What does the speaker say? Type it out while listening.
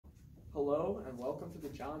Hello and welcome to the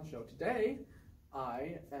John Show. Today,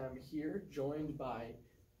 I am here joined by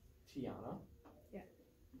Tianna. Yeah.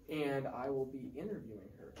 And I will be interviewing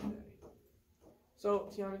her today. So,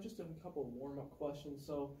 Tianna, just a couple of warm-up questions.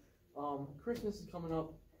 So, Christmas is coming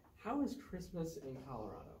up. How is Christmas in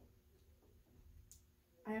Colorado?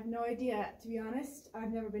 I have no idea, to be honest.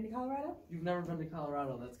 I've never been to Colorado. You've never been to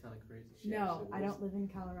Colorado? That's kind of crazy. No, I don't live in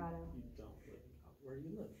Colorado. You don't live in Colorado. Where do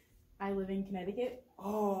you live? I live in Connecticut.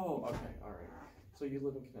 Oh, okay, all right. So you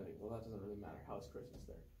live in Connecticut. Well, that doesn't really matter. How is Christmas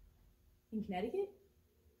there? In Connecticut?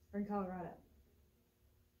 Or in Colorado?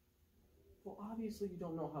 Well, obviously you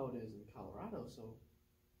don't know how it is in Colorado, so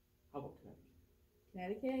how about Connecticut?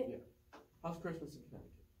 Connecticut? Yeah. How's Christmas in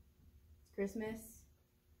Connecticut? It's Christmas.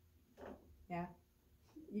 Yeah.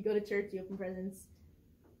 You go to church, you open presents.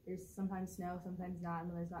 There's sometimes snow, sometimes not, and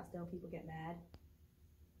when there's not snow, people get mad.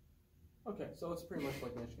 Okay, so it's pretty much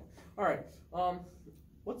like Michigan. All right.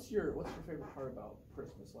 What's your favorite part about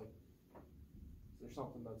Christmas? Like, is there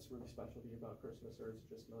something that's really special to you about Christmas, or is it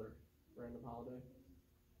just another random holiday?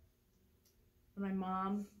 When my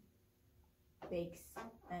mom bakes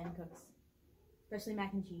and cooks, especially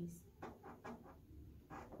mac and cheese.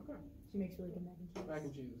 Okay. She makes really good mac and cheese. Mac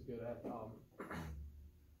and cheese is good at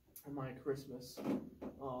my Christmas.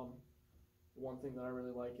 One thing that I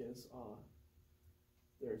really like is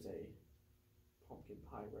there's a pumpkin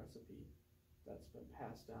pie recipe that's been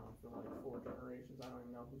passed down for like 4 generations. I don't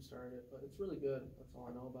even know who started it, but it's really good. That's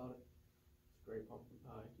all I know about it. It's a great pumpkin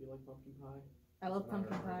pie. Do you like pumpkin pie? I love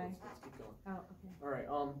pumpkin pie. Let's keep going. Oh, okay. All right.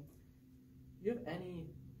 Do you have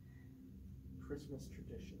any Christmas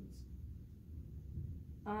traditions?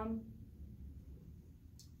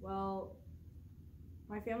 Well,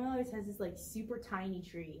 my family always has this like super tiny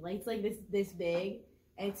tree. Like it's like this big,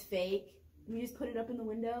 and it's fake. And we just put it up in the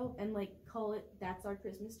window and like call it, that's our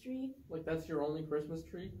Christmas tree. Like that's your only Christmas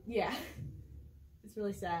tree? Yeah. It's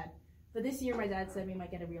really sad. But this year my dad said we might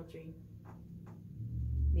get a real tree.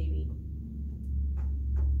 Maybe.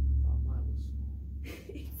 I thought mine was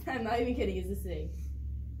small. I'm not even kidding, it's this big.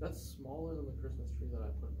 That's smaller than the Christmas tree that I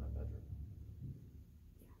put in my bedroom.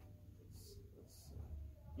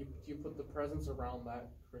 Do you put the presents around that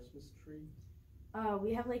Christmas tree?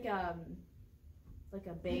 We have like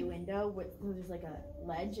a bay window with there's like a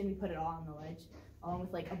ledge, and we put it all on the ledge, along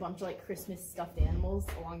with like a bunch of like Christmas stuffed animals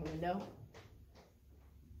along the window.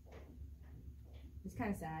 It's kind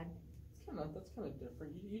of sad. That's kind of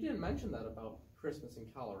different. You didn't mention that about Christmas in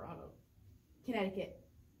Colorado. Connecticut.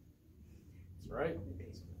 That's right.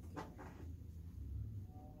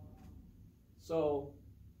 So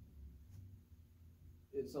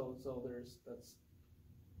there's that's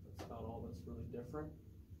about all that's really different.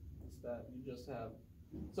 It's that you just have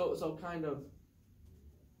so kind of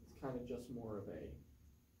it's kind of just more of a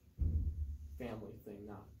family thing,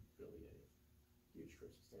 not really a huge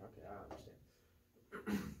Christmas thing. Okay, I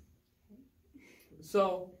understand.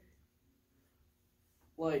 So,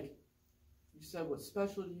 like you said, what's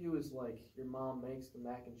special to you is like your mom makes the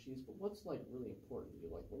mac and cheese, but what's like really important to you?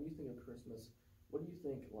 Like when you think of Christmas, what do you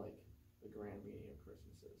think like the grand meaning of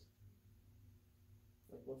Christmas is?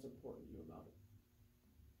 Like what's important to you about it?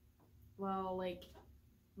 Well, like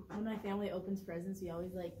when my family opens presents, we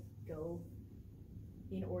always like go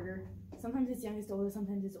in order. Sometimes it's youngest to oldest,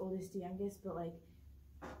 sometimes it's oldest to youngest, but like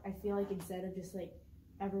I feel like instead of just like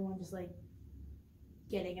everyone just like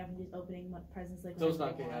getting up and just opening presents like so it's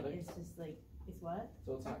not chaotic. It's just like it's what?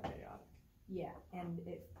 So it's not chaotic. Yeah, and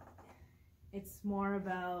it's more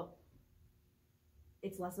about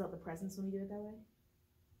it's less about the presents when we do it that way.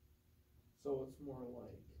 So it's more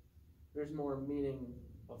like there's more meaning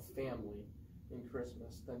of family in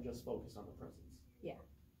Christmas than just focused on the presents. Yeah.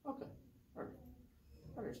 Okay. All right.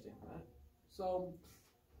 I understand that. So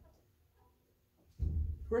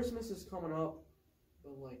Christmas is coming up,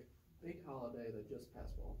 but like big holiday that just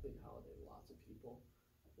passed. Well, big holiday, lots of people.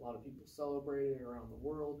 A lot of people celebrate it around the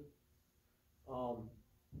world.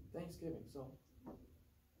 Thanksgiving. So what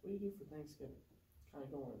do you do for Thanksgiving? Kind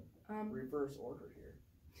of going reverse order here.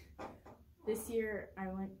 This year I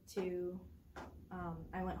went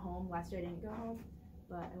home. Last year I didn't go home,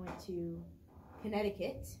 but I went to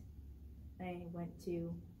Connecticut. I went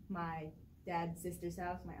to my dad's sister's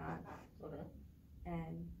house, my aunt. Okay.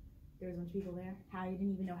 And there was a bunch of people there. I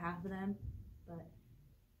didn't even know half of them. But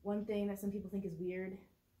one thing that some people think is weird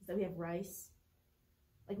is that we have rice.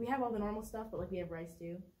 Like we have all the normal stuff, but like we have rice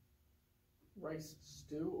too. Rice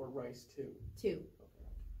stew or rice too? Two.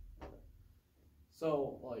 Okay.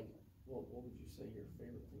 So like, what would you say your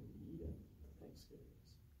favorite thing to eat at Thanksgiving is?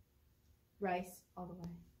 Rice all the way.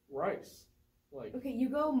 Rice. Like okay, you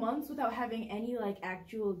go months without having any like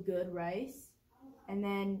actual good rice, and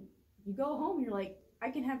then you go home, you're like, I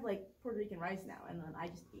can have like Puerto Rican rice now, and then I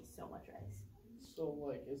just eat so much rice. So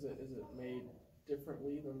like, is it made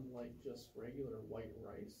differently than like just regular white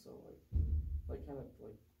rice? So like kind of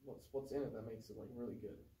like what's in it that makes it like really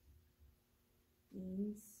good?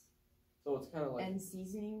 Beans. So it's kind of like and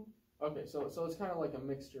seasoning. Okay, so it's kind of like a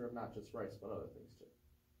mixture of not just rice but other things too.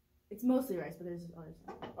 It's mostly rice, but there's other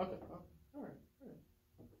stuff. Okay, all right.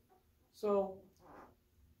 So,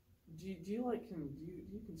 do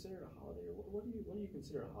you consider it a holiday, or what do you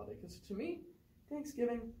consider a holiday? Because to me,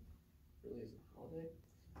 Thanksgiving really isn't a holiday.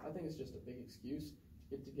 I think it's just a big excuse to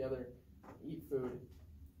get together, eat food,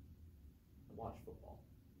 and watch football.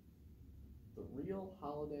 The real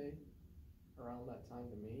holiday around that time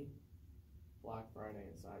to me, Black Friday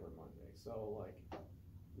and Cyber Monday. So like,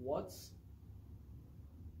 what's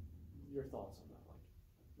your thoughts on that? Like,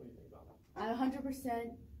 what do you think about that? I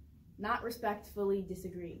 100% not respectfully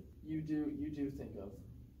disagree. You do think of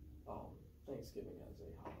Thanksgiving as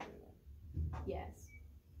a holiday then? Yes.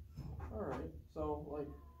 All right. So like,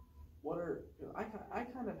 what are I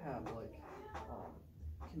kind of have like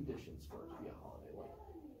conditions for it to be a holiday. Like,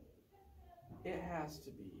 it has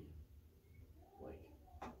to be like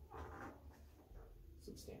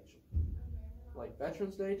substantial. Like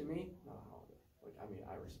Veterans Day to me, not a holiday. Like, I mean,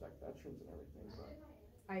 I respect veterans and everything, but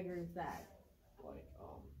I agree with that. like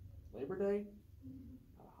Labor Day,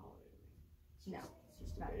 not a holiday to me.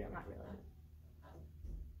 It's just a day on a calendar.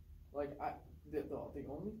 Like the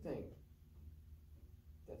only thing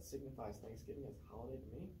that signifies Thanksgiving as a holiday to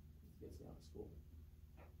me is gets me out of school.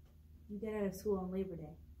 You get out of school on Labor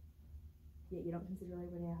Day. Yet you don't consider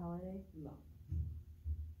Labor Day a holiday? No.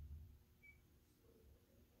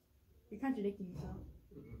 You're contradicting yourself.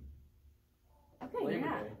 Mm-mm. Okay, Labor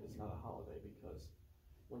yeah. Day is not a holiday because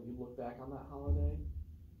when you look back on that holiday,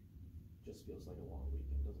 it just feels like a long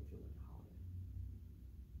weekend. It doesn't feel like a holiday.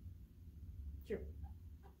 True.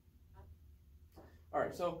 All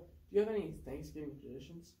right. So, do you have any Thanksgiving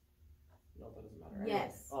traditions? No, that doesn't matter.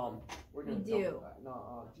 Yes. Anyway, we're gonna we do.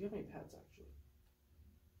 No. Do you have any pets actually?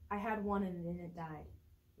 I had one and then it died.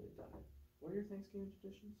 It died. What are your Thanksgiving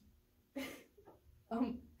traditions?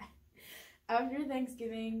 After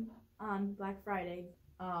Thanksgiving on Black Friday,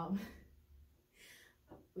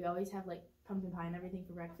 we always have like pumpkin pie and everything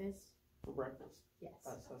for breakfast. For breakfast. Yes.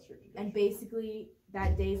 That's your tradition. And basically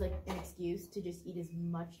that day is like an excuse to just eat as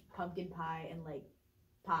much pumpkin pie and like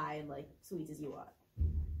sweets as you want.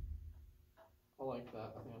 I like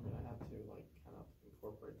that. I think I'm gonna have to like kind of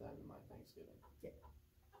incorporate that into my Thanksgiving. Yeah.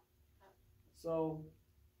 So,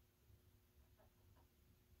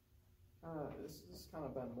 this has kind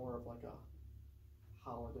of been more of like a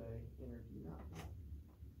holiday interview, not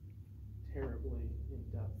terribly in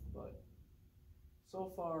depth, but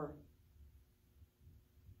so far,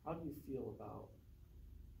 how do you feel about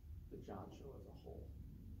the John Show as a whole?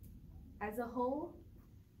 As a whole,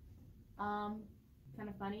 kind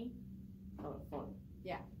of funny. Kind of fun.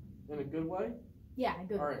 Yeah. In a good way? Yeah,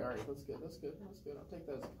 good. All right, that's good. I'll take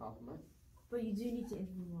that as a compliment. But you do need to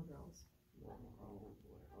interview more girls. Oh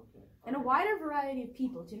boy, okay. And a wider variety of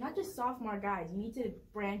people too, not just sophomore guys. You need to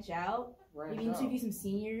branch out. Maybe interview some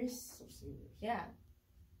seniors. Some seniors. Yeah.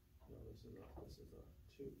 No, this is a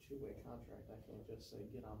two-way contract. I can't just say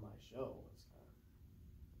get on my show. It's kind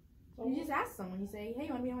of. You just ask someone. You say, "Hey,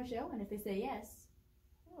 you want to be on my show?" And if they say yes,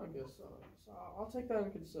 well, I guess so. So I'll take that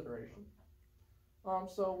into consideration.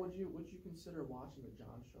 So would you consider watching the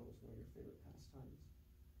John Show as one of your favorite pastimes?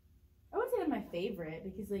 I wouldn't say they're my favorite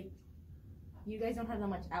because like you guys don't have that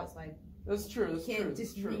much outside. That's true. You can't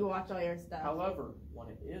just rewatch all your stuff. However, when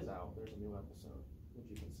it is out, there's a new episode. Would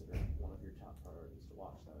you consider it one of your top priorities to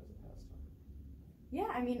watch that as a pastime?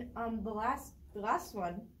 Yeah, I mean, the last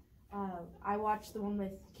one, I watched the one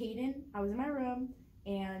with Caden. I was in my room,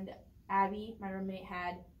 and Abby, my roommate,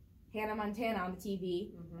 had Hannah Montana on the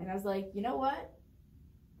TV, and I was like, you know what?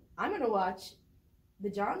 I'm gonna watch the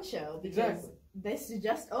John Show because this is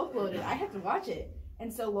just uploaded. I have to watch it.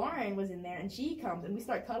 And so Lauren was in there, and she comes, and we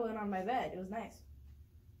start cuddling on my bed. It was nice.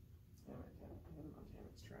 Hannah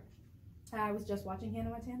Montana's trash. I was just watching Hannah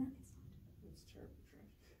Montana. It's terribly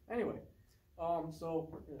trash. Anyway, so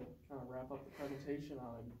we're gonna kind of wrap up the presentation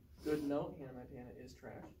on a good note. Hannah Montana is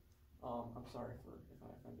trash. I'm sorry if I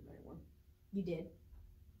offended anyone. You did.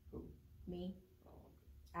 Who? Me. Oh,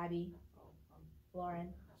 Abby.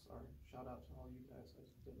 Lauren. I'm sorry. Shout out to all you guys. I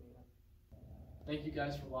just didn't mean it. Thank you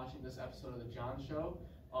guys for watching this episode of The John Show.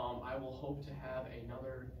 I will hope to have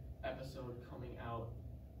another episode coming out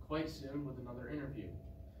quite soon with another interview.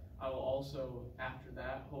 I will also, after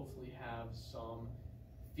that, hopefully have some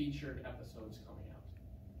featured episodes coming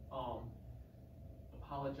out.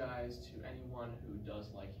 Apologize to anyone who does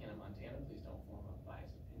like Hannah Montana.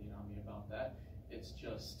 it's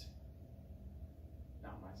just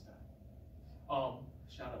not my style.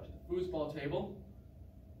 Shout out to the foosball table.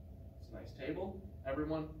 It's a nice table.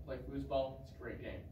 Everyone play foosball. It's a great game.